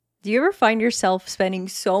Do you ever find yourself spending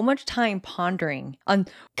so much time pondering on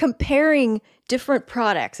comparing different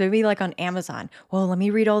products? Maybe like on Amazon. Well, let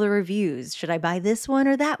me read all the reviews. Should I buy this one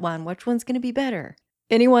or that one? Which one's going to be better?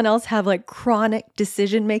 Anyone else have like chronic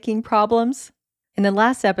decision-making problems? In the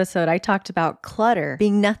last episode, I talked about clutter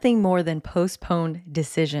being nothing more than postponed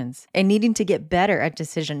decisions and needing to get better at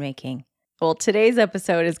decision-making. Well, today's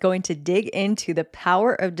episode is going to dig into the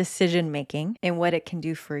power of decision-making and what it can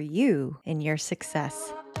do for you in your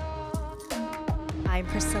success. I'm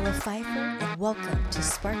Priscilla Pfeiffer, and welcome to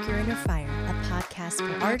Spark Your Inner Fire, a podcast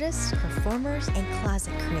for artists, performers, and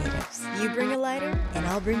closet creatives. You bring a lighter, and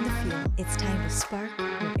I'll bring the fuel. It's time to spark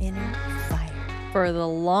your inner fire. For the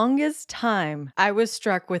longest time, I was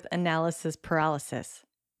struck with analysis paralysis.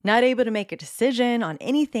 Not able to make a decision on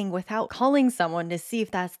anything without calling someone to see if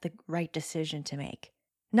that's the right decision to make.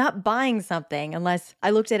 Not buying something unless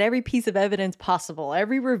I looked at every piece of evidence possible,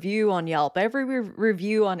 every review on Yelp, every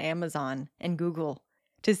review on Amazon and Google,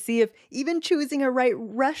 to see if even choosing a right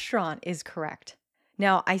restaurant is correct.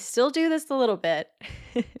 Now, I still do this a little bit.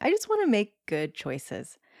 I just want to make good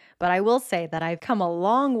choices. But I will say that I've come a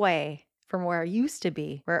long way from where I used to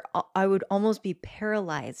be, where I would almost be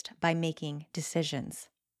paralyzed by making decisions.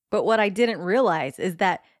 But what I didn't realize is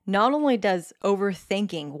that not only does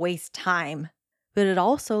overthinking waste time, but it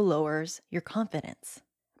also lowers your confidence.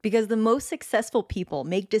 Because the most successful people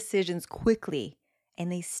make decisions quickly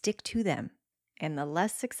and they stick to them. And the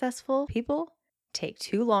less successful people take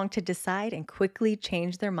too long to decide and quickly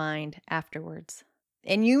change their mind afterwards.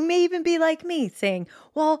 And you may even be like me saying,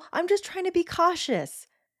 well, I'm just trying to be cautious.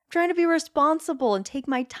 I'm trying to be responsible and take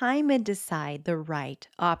my time and decide the right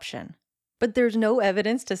option. But there's no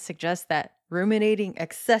evidence to suggest that ruminating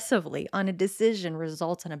excessively on a decision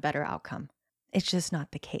results in a better outcome. It's just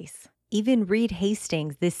not the case. Even Reed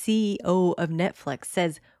Hastings, the CEO of Netflix,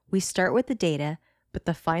 says we start with the data, but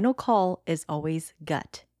the final call is always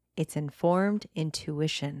gut. It's informed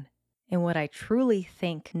intuition. And what I truly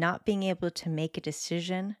think not being able to make a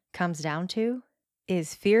decision comes down to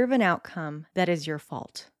is fear of an outcome that is your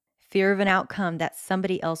fault, fear of an outcome that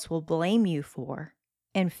somebody else will blame you for,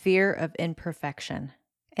 and fear of imperfection.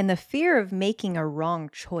 And the fear of making a wrong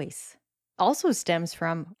choice also stems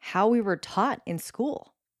from how we were taught in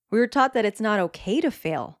school. We were taught that it's not okay to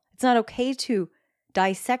fail. It's not okay to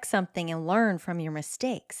dissect something and learn from your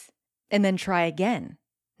mistakes and then try again.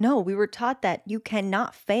 No, we were taught that you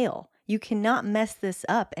cannot fail. You cannot mess this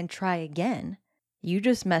up and try again. You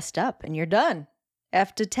just messed up and you're done.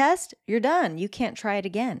 Effed a test, you're done. You can't try it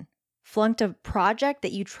again. Flunked a project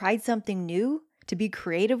that you tried something new to be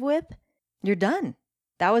creative with, you're done.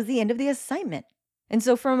 That was the end of the assignment. And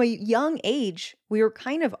so from a young age, we were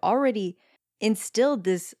kind of already instilled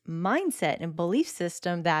this mindset and belief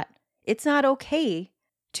system that it's not okay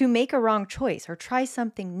to make a wrong choice or try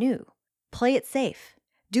something new. Play it safe.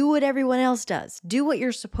 Do what everyone else does. Do what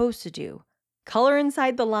you're supposed to do. Color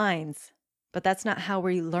inside the lines. But that's not how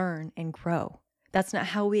we learn and grow. That's not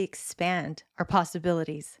how we expand our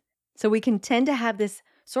possibilities. So we can tend to have this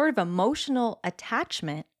sort of emotional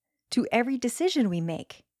attachment to every decision we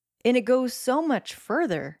make. And it goes so much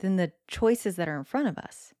further than the choices that are in front of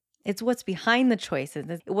us. It's what's behind the choices,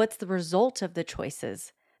 it's what's the result of the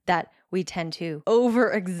choices that we tend to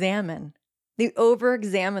over-examine. We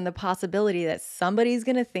over-examine the possibility that somebody's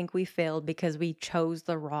going to think we failed because we chose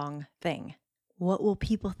the wrong thing. What will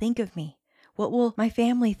people think of me? What will my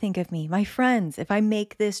family think of me, my friends, if I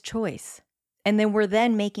make this choice? And then we're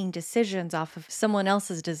then making decisions off of someone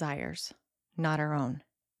else's desires, not our own.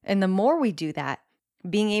 And the more we do that,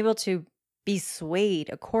 being able to be swayed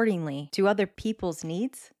accordingly to other people's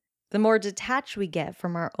needs, the more detached we get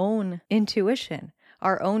from our own intuition,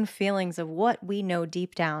 our own feelings of what we know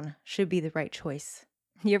deep down should be the right choice.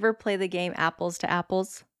 You ever play the game Apples to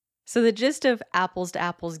Apples? So the gist of Apples to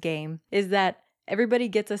Apples game is that everybody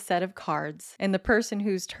gets a set of cards, and the person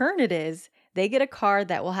whose turn it is, they get a card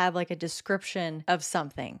that will have like a description of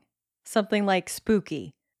something like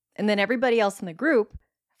spooky. And then everybody else in the group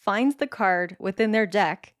finds the card within their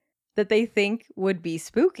deck that they think would be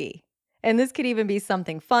spooky. And this could even be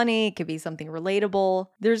something funny, it could be something relatable.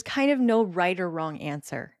 There's kind of no right or wrong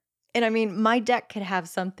answer. And I mean, my deck could have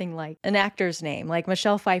something like an actor's name, like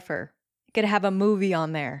Michelle Pfeiffer. It could have a movie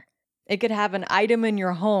on there. It could have an item in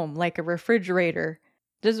your home, like a refrigerator.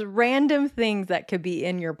 Just random things that could be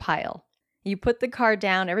in your pile. You put the card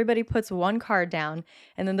down, everybody puts one card down,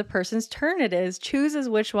 and then the person's turn it is chooses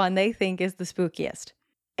which one they think is the spookiest.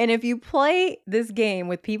 And if you play this game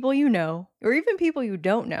with people you know, or even people you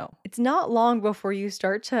don't know, it's not long before you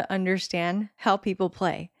start to understand how people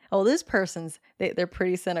play. Oh, this person's, they're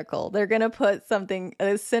pretty cynical. They're going to put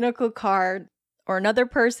a cynical card Or another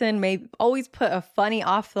person may always put a funny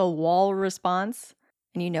off the wall response,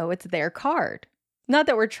 and you know it's their card. Not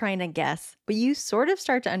that we're trying to guess, but you sort of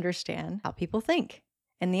start to understand how people think.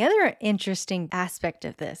 And the other interesting aspect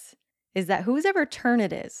of this is that whoever turn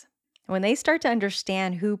it is, when they start to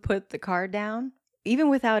understand who put the card down, even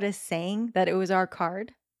without us saying that it was our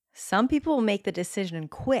card, some people will make the decision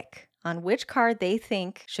quick on which card they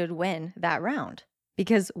think should win that round.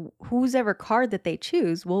 Because whoever card that they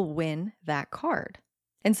choose will win that card.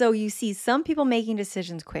 And so you see some people making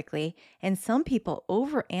decisions quickly and some people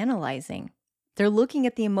overanalyzing. They're looking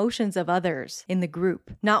at the emotions of others in the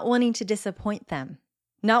group, not wanting to disappoint them,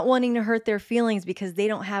 not wanting to hurt their feelings because they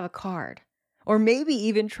don't have a card, or maybe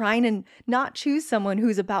even trying to not choose someone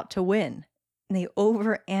who's about to win. And they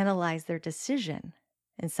overanalyze their decision.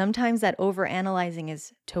 And sometimes that overanalyzing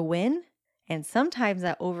is to win, and sometimes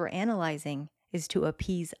that overanalyzing is to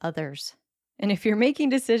appease others. And if you're making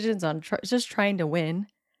decisions on just trying to win,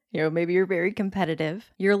 maybe you're very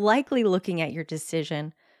competitive, you're likely looking at your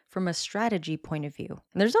decision from a strategy point of view.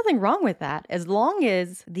 And there's nothing wrong with that as long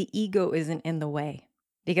as the ego isn't in the way.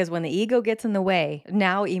 Because when the ego gets in the way,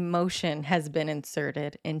 now emotion has been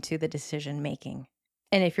inserted into the decision making.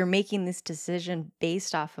 And if you're making this decision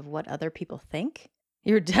based off of what other people think,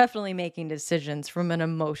 you're definitely making decisions from an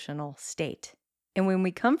emotional state. And when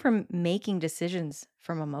we come from making decisions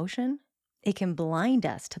from emotion, it can blind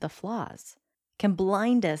us to the flaws, can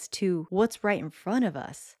blind us to what's right in front of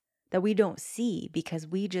us that we don't see because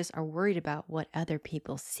we just are worried about what other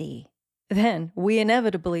people see. Then we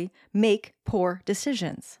inevitably make poor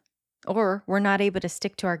decisions, or we're not able to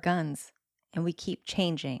stick to our guns and we keep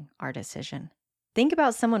changing our decision. Think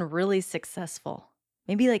about someone really successful,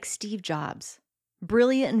 maybe like Steve Jobs,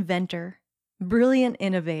 brilliant inventor, brilliant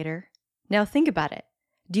innovator. Now think about it.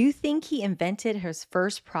 Do you think he invented his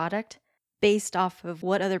first product based off of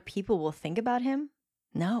what other people will think about him?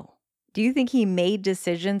 No. Do you think he made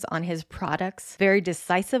decisions on his products very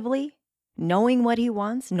decisively, knowing what he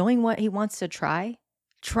wants to try,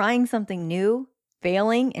 trying something new,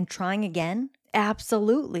 failing and trying again?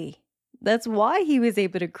 Absolutely. That's why he was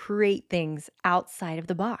able to create things outside of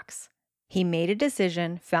the box. He made a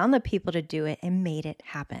decision, found the people to do it, and made it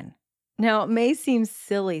happen. Now, it may seem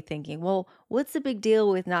silly thinking, well, what's the big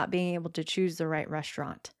deal with not being able to choose the right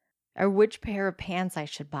restaurant or which pair of pants I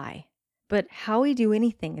should buy? But how we do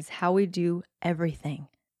anything is how we do everything.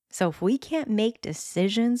 So if we can't make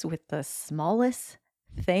decisions with the smallest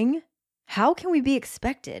thing, how can we be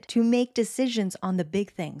expected to make decisions on the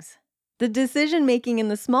big things? The decision making in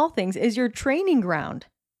the small things is your training ground.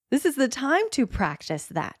 This is the time to practice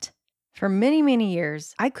that. For many, many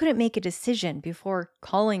years, I couldn't make a decision before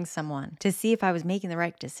calling someone to see if I was making the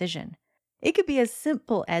right decision. It could be as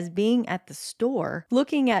simple as being at the store,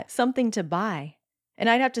 looking at something to buy, and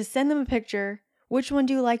I'd have to send them a picture. Which one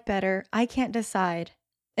do you like better? I can't decide.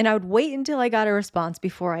 And I would wait until I got a response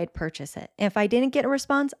before I'd purchase it. And if I didn't get a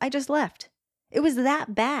response, I just left. It was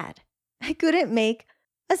that bad. I couldn't make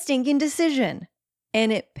a stinking decision.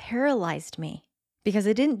 And it paralyzed me because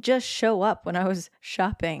it didn't just show up when I was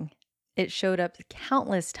shopping. It showed up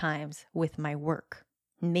countless times with my work,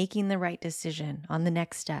 making the right decision on the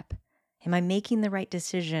next step. Am I making the right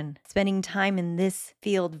decision, spending time in this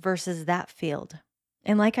field versus that field?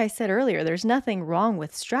 And like I said earlier, there's nothing wrong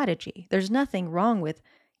with strategy. There's nothing wrong with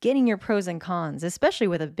getting your pros and cons, especially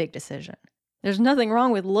with a big decision. There's nothing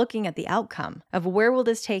wrong with looking at the outcome of where will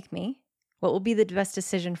this take me? What will be the best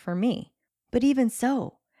decision for me? But even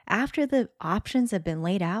so, after the options have been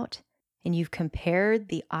laid out, and you've compared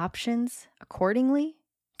the options accordingly,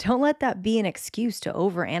 don't let that be an excuse to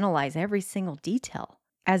overanalyze every single detail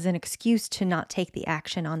as an excuse to not take the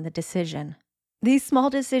action on the decision. These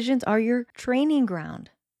small decisions are your training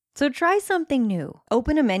ground. So try something new.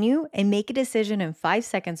 Open a menu and make a decision in 5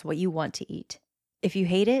 seconds what you want to eat. If you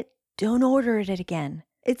hate it, don't order it again.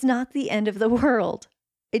 It's not the end of the world.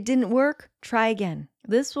 It didn't work? Try again.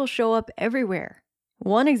 This will show up everywhere.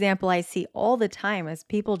 One example I see all the time is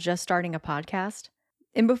people just starting a podcast.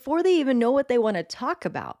 And before they even know what they want to talk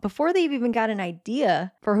about, before they've even got an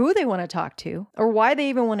idea for who they want to talk to or why they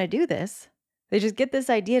even want to do this, they just get this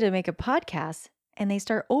idea to make a podcast and they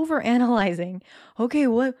start overanalyzing. Okay,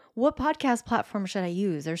 what podcast platform should I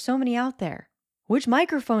use? There's so many out there. Which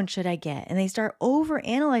microphone should I get? And they start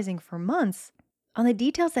overanalyzing for months on the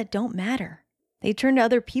details that don't matter. They turn to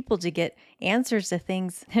other people to get answers to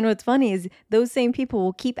things. And what's funny is those same people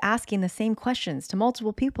will keep asking the same questions to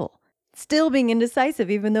multiple people, still being indecisive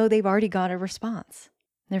even though they've already got a response.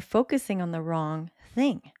 They're focusing on the wrong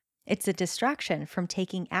thing. It's a distraction from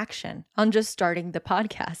taking action on just starting the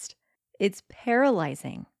podcast. It's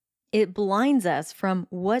paralyzing. It blinds us from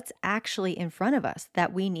what's actually in front of us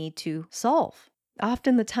that we need to solve.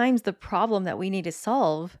 Often the times the problem that we need to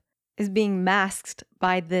solve is being masked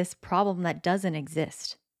by this problem that doesn't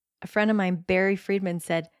exist. A friend of mine, Barry Friedman,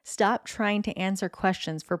 said, "Stop trying to answer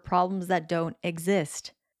questions for problems that don't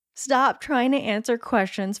exist." Stop trying to answer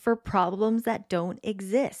questions for problems that don't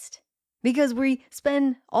exist. Because we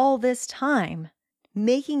spend all this time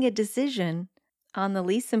making a decision on the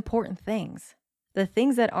least important things, the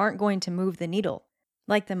things that aren't going to move the needle.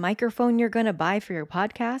 Like the microphone you're going to buy for your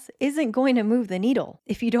podcast isn't going to move the needle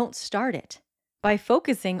if you don't start it. By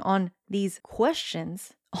focusing on these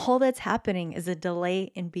questions, all that's happening is a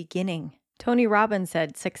delay in beginning. Tony Robbins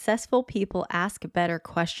said, "Successful people ask better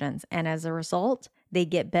questions, and as a result, they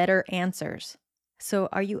get better answers." So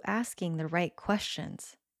are you asking the right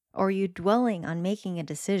questions? Or are you dwelling on making a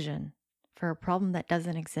decision for a problem that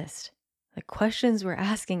doesn't exist? The questions we're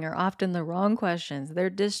asking are often the wrong questions. They're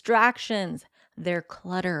distractions. They're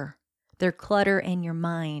clutter. They're clutter in your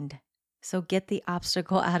mind. So get the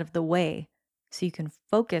obstacle out of the way so you can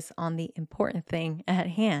focus on the important thing at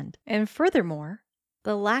hand. And furthermore,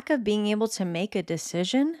 the lack of being able to make a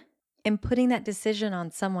decision and putting that decision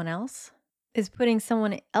on someone else is putting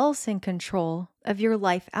someone else in control of your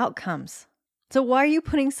life outcomes. So why are you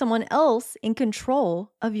putting someone else in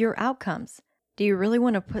control of your outcomes? Do you really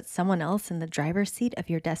want to put someone else in the driver's seat of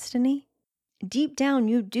your destiny? Deep down,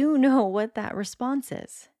 you do know what that response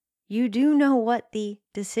is. You do know what the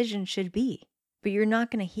decision should be, but you're not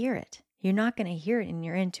going to hear it. You're not going to hear it in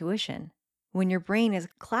your intuition when your brain is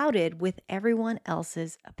clouded with everyone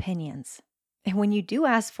else's opinions. And when you do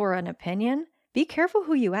ask for an opinion, be careful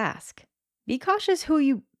who you ask. Be cautious who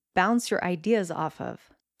you bounce your ideas off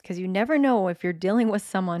of, because you never know if you're dealing with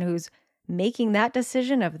someone who's making that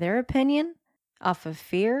decision of their opinion off of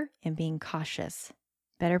fear and being cautious.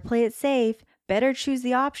 Better play it safe. Better choose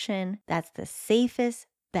the option that's the safest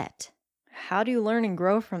bet. How do you learn and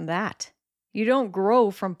grow from that? You don't grow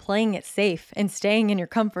from playing it safe and staying in your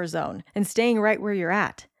comfort zone and staying right where you're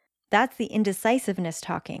at. That's the indecisiveness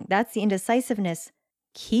talking. That's the indecisiveness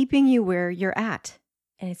keeping you where you're at.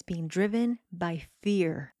 And it's being driven by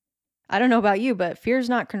fear. I don't know about you, but fear's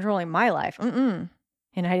not controlling my life. And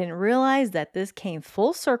I didn't realize that this came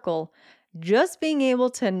full circle just being able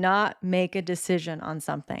to not make a decision on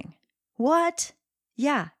something. What?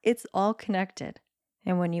 Yeah, it's all connected.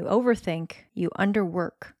 And when you overthink, you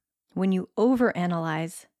underwork. When you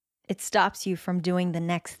overanalyze, it stops you from doing the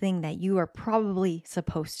next thing that you are probably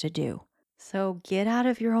supposed to do. So get out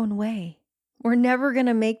of your own way. We're never going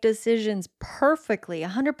to make decisions perfectly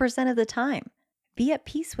 100% of the time. Be at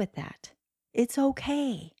peace with that. It's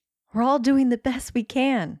okay. We're all doing the best we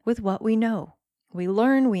can with what we know. We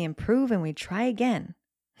learn, we improve, and we try again.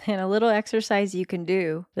 And a little exercise you can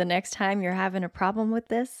do the next time you're having a problem with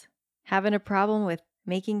this, having a problem with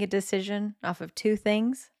making a decision off of two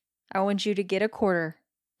things, I want you to get a quarter.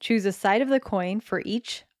 Choose a side of the coin for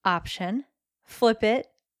each option, flip it,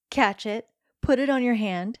 catch it, put it on your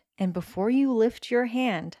hand, and before you lift your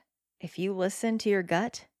hand, if you listen to your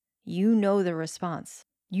gut, you know the response.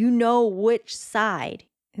 You know which side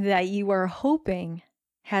that you are hoping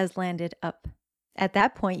has landed up. At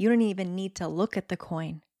that point, you don't even need to look at the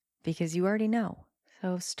coin because you already know.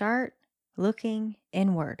 So start looking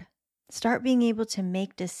inward. Start being able to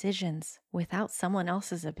make decisions without someone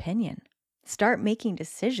else's opinion. Start making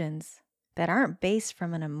decisions that aren't based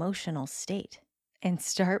from an emotional state. And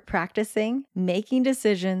start practicing making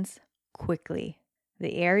decisions quickly.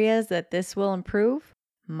 The areas that this will improve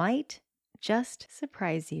might just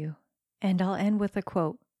surprise you. And I'll end with a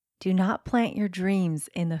quote. Do not plant your dreams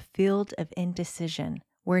in the field of indecision,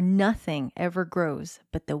 where nothing ever grows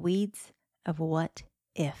but the weeds of what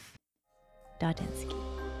if. Dodinsky.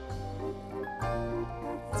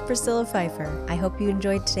 It's Priscilla Pfeiffer. I hope you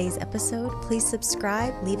enjoyed today's episode. Please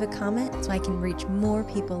subscribe, leave a comment so I can reach more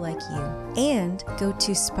people like you. And go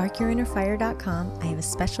to sparkyourinnerfire.com. I have a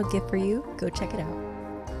special gift for you. Go check it out.